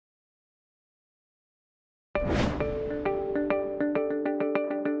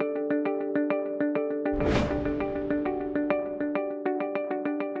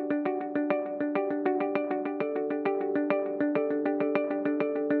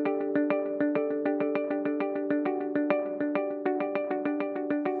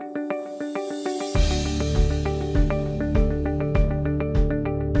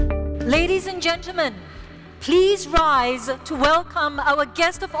Ladies and gentlemen, please rise to welcome our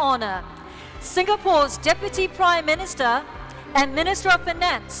guest of honor, Singapore's Deputy Prime Minister and Minister of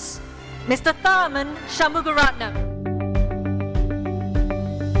Finance, Mr. Tharman Shanmugaratnam.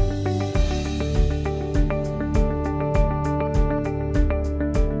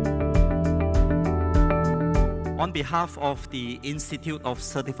 On behalf of the Institute of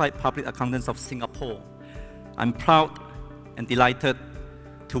Certified Public Accountants of Singapore, I'm proud and delighted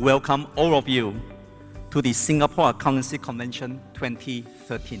to welcome all of you to the Singapore Accountancy Convention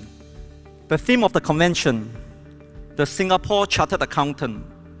 2013. The theme of the convention, the Singapore Chartered Accountant,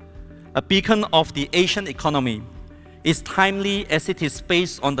 a beacon of the Asian economy, is timely as it is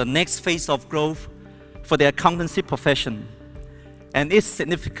based on the next phase of growth for the accountancy profession and its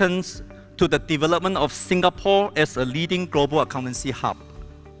significance to the development of Singapore as a leading global accountancy hub.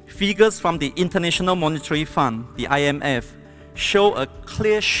 Figures from the International Monetary Fund, the IMF, show a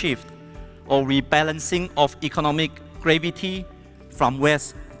clear shift or rebalancing of economic gravity from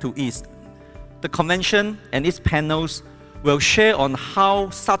west to east. The convention and its panels will share on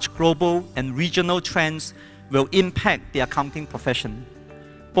how such global and regional trends will impact the accounting profession,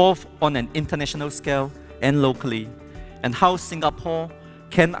 both on an international scale and locally, and how Singapore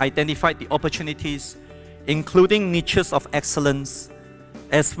can identify the opportunities, including niches of excellence,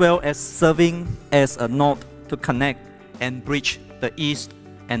 as well as serving as a node to connect and bridge the East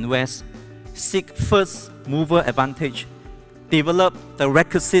and West, seek first mover advantage, develop the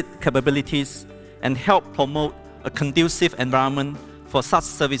requisite capabilities, and help promote a conducive environment for such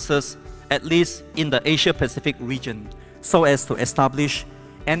services, at least in the Asia-Pacific region, so as to establish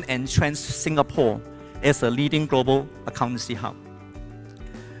and entrench Singapore as a leading global accountancy hub.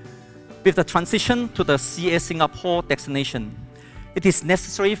 With the transition to the CA Singapore designation, it is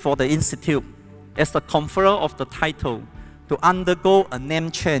necessary for the Institute, as the conferrer of the title, to undergo a name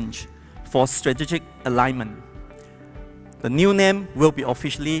change for strategic alignment. The new name will be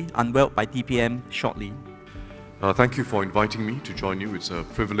officially unveiled by DPM shortly. Thank you for inviting me to join you. It's a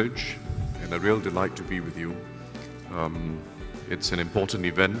privilege and a real delight to be with you. It's an important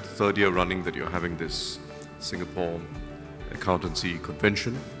event, third year running that you're having this Singapore Accountancy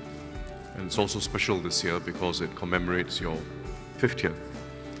Convention. And it's also special this year because it commemorates your 50th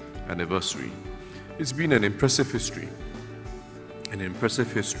anniversary. It's been an impressive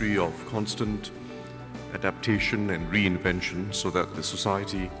history of constant adaptation and reinvention so that the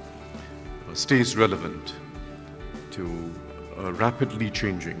society stays relevant to a rapidly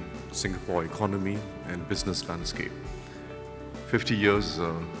changing Singapore economy and business landscape. 50 years is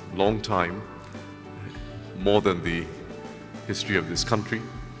a long time, more than the history of this country.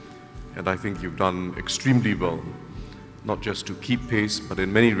 And I think you've done extremely well, not just to keep pace, but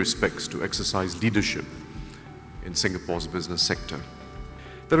in many respects to exercise leadership in Singapore's business sector.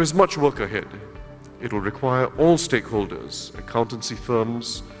 There is much work ahead. It will require all stakeholders, accountancy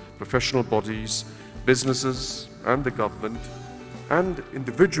firms, professional bodies, businesses, and the government, and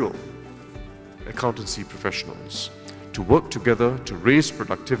individual accountancy professionals to work together to raise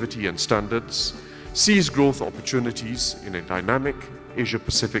productivity and standards, seize growth opportunities in a dynamic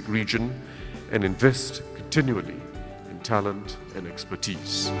Asia-Pacific region, and invest continually in talent and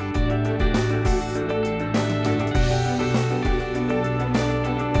expertise.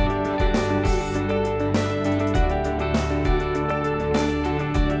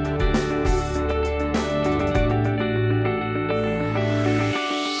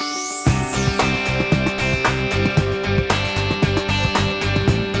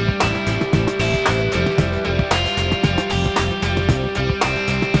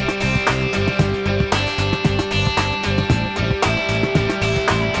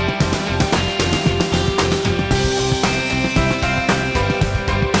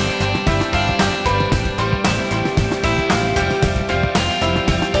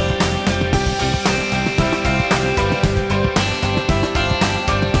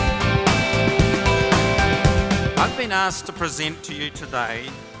 Asked to present to you today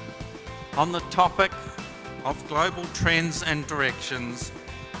on the topic of global trends and directions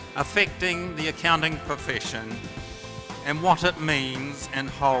affecting the accounting profession and what it means and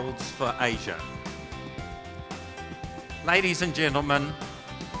holds for Asia. Ladies and gentlemen,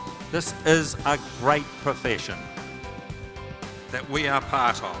 this is a great profession that we are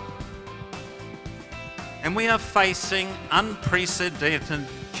part of, and we are facing unprecedented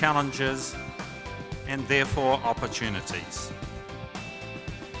challenges and therefore opportunities.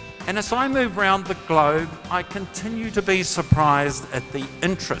 And as I move around the globe, I continue to be surprised at the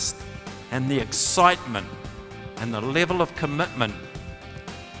interest and the excitement and the level of commitment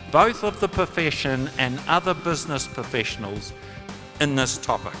both of the profession and other business professionals in this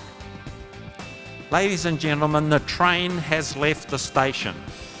topic. Ladies and gentlemen, the train has left the station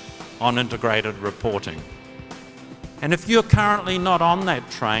on integrated reporting. And if you're currently not on that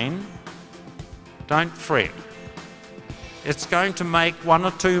train, don't fret. It's going to make 1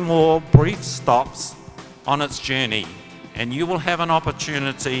 or 2 more brief stops on its journey, and you will have an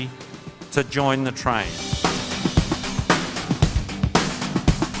opportunity to join the train.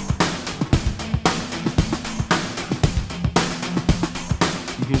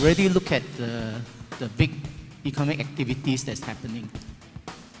 If you really look at the big economic activities that's happening,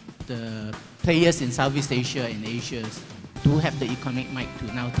 the players in Southeast Asia and Asia do have the economic might to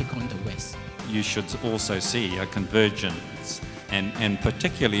now take on the West. You should also see a convergence, and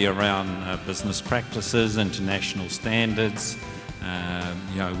particularly around business practices, international standards.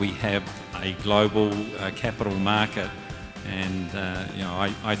 You know, we have a global capital market, and you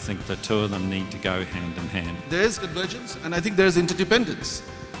know, I think the two of them need to go hand in hand. There is convergence, and I think there is interdependence.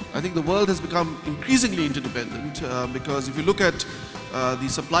 I think the world has become increasingly interdependent because if you look at the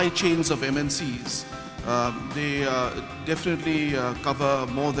supply chains of MNCs, they definitely cover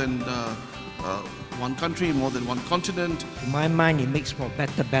more than one country, more than one continent. To my mind, it makes for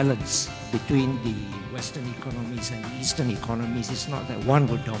better balance between the Western economies and the Eastern economies. It's not that one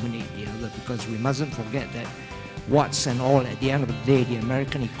will dominate the other, because we mustn't forget that what's and all, at the end of the day, the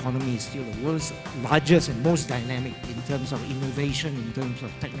American economy is still the world's largest and most dynamic in terms of innovation, in terms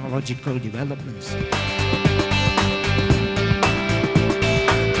of technological developments.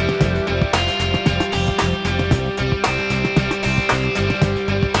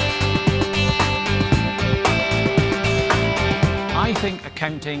 I think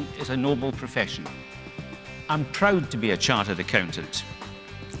accounting is a noble profession. I'm proud to be a chartered accountant.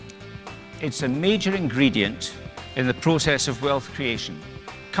 It's a major ingredient in the process of wealth creation.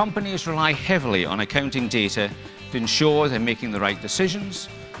 Companies rely heavily on accounting data to ensure they're making the right decisions,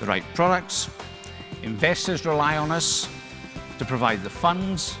 the right products. Investors rely on us to provide the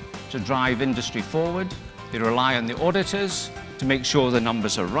funds to drive industry forward. They rely on the auditors to make sure the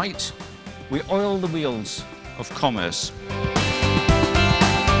numbers are right. We oil the wheels of commerce.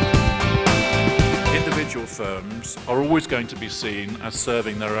 Individual firms are always going to be seen as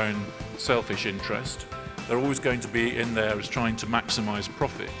serving their own selfish interest. They're always going to be in there as trying to maximise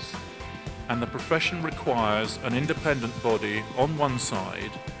profits. And the profession requires an independent body on one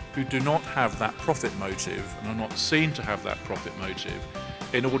side who do not have that profit motive and are not seen to have that profit motive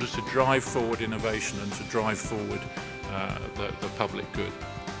in order to drive forward innovation and to drive forward the public good.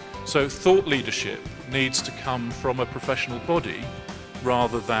 So thought leadership needs to come from a professional body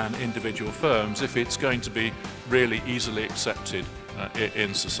rather than individual firms if it's going to be really easily accepted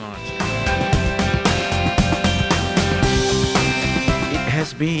in society. It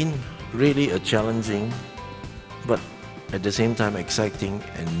has been really a challenging, but at the same time exciting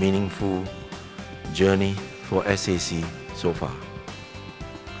and meaningful journey for SAC so far.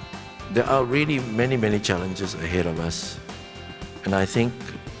 There are really many challenges ahead of us, and I think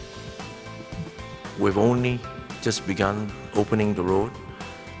we've only just begun opening the road.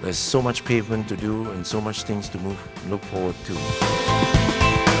 There's so much pavement to do and so much things to look forward to.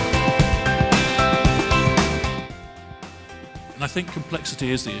 And I think complexity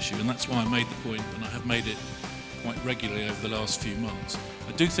is the issue, and that's why I made the point, and I have made it quite regularly over the last few months.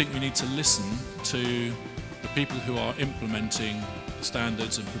 I do think we need to listen to the people who are implementing the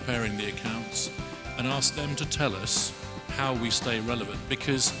standards and preparing the accounts and ask them to tell us how we stay relevant,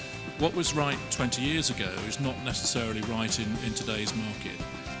 because what was right 20 years ago is not necessarily right in today's market.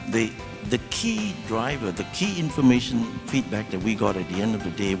 The key driver, the key information feedback that we got at the end of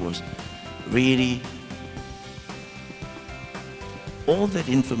the day was really all that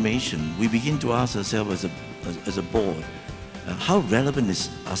information. We begin to ask ourselves as a board, how relevant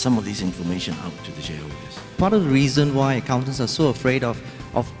are some of these information out to the shareholders? Part of the reason why accountants are so afraid of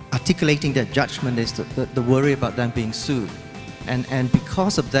articulating their judgment is the worry about them being sued. And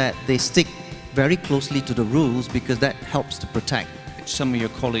because of that, they stick very closely to the rules because that helps to protect. Some of your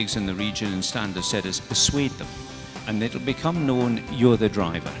colleagues in the region and standards said is persuade them, and it'll become known you're the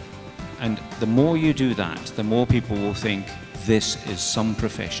driver. And the more you do that, the more people will think this is some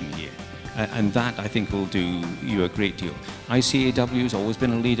profession here. And that, I think, will do you a great deal. ICAW has always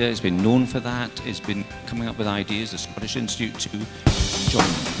been a leader, it's been known for that, it's been coming up with ideas, the Scottish Institute to join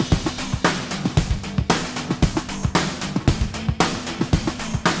them.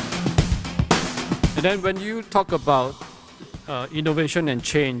 And then when you talk about innovation and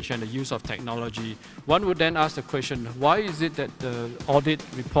change and the use of technology, one would then ask the question, why is it that the audit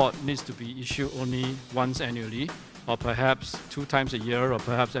report needs to be issued only once annually, or perhaps 2 times a year, or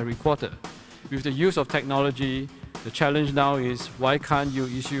perhaps every quarter? With the use of technology, the challenge now is, why can't you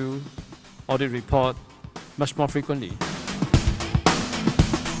issue audit report much more frequently.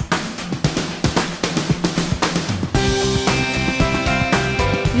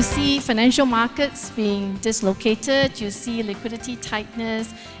 You see financial markets being dislocated, you see liquidity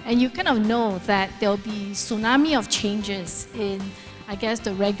tightness, and you kind of know that there'll be tsunami of changes in, I guess,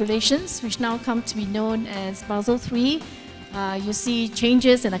 the regulations, which now come to be known as Basel III. You see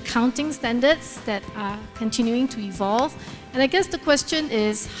changes in accounting standards that are continuing to evolve. And I guess the question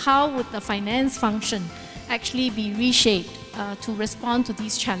is, how would the finance function actually be reshaped to respond to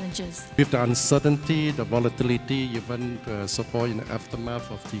these challenges? With the uncertainty, the volatility, even so-called in the aftermath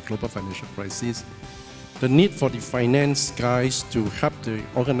of the global financial crisis, the need for the finance guys to help the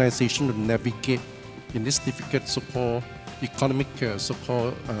organization to navigate in this difficult so-called economic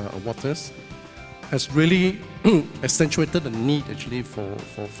so-called waters has really accentuated the need actually for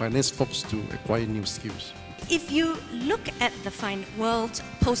finance folks to acquire new skills. If you look at the world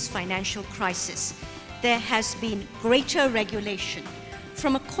post-financial crisis, there has been greater regulation.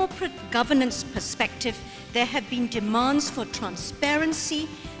 From a corporate governance perspective, there have been demands for transparency,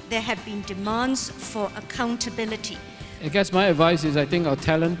 there have been demands for accountability. I guess my advice is I think our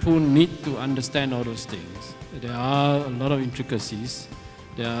talent pool need to understand all those things. There are a lot of intricacies.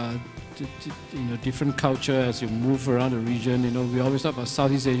 There are different culture as you move around the region. We always talk about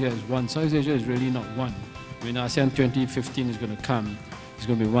Southeast Asia as one. Southeast Asia is really not one. When ASEAN 2015 is going to come, it's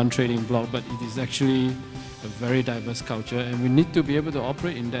going to be one trading bloc, but it is actually a very diverse culture, and we need to be able to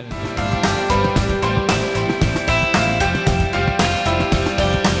operate in that.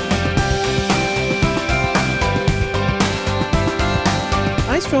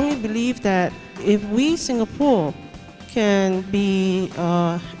 I strongly believe that if we, Singapore, can be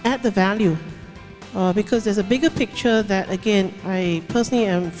add the value, because there's a bigger picture that, again, I personally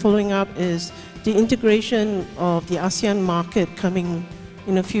am following up, is the integration of the ASEAN market coming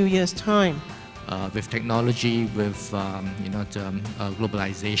in a few years' time. With technology, with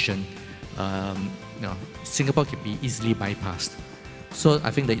globalization, Singapore can be easily bypassed. So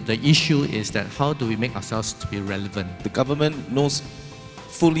I think the issue is that how do we make ourselves to be relevant? The government knows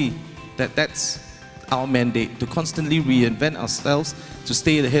fully that that's our mandate, to constantly reinvent ourselves to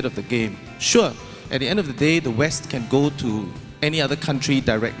stay ahead of the game. Sure, at the end of the day, the West can go to any other country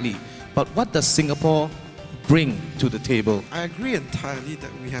directly, but what does Singapore bring to the table? I agree entirely that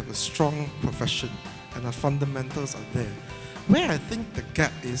we have a strong profession and our fundamentals are there. Where I think the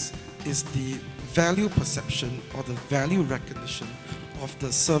gap is the value perception or the value recognition of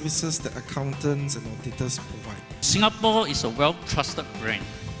the services that accountants and auditors provide. Singapore is a well-trusted brand.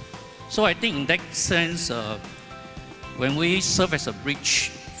 So I think in that sense, when we serve as a bridge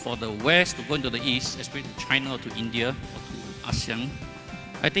for the West to go into the East, especially to China or to India or to ASEAN,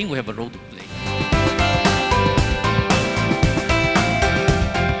 I think we have a role to play.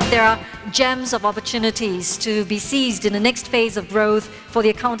 There are gems of opportunities to be seized in the next phase of growth for the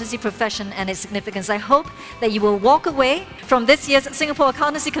accountancy profession and its significance. I hope that you will walk away from this year's Singapore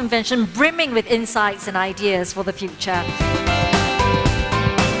Accountancy Convention brimming with insights and ideas for the future.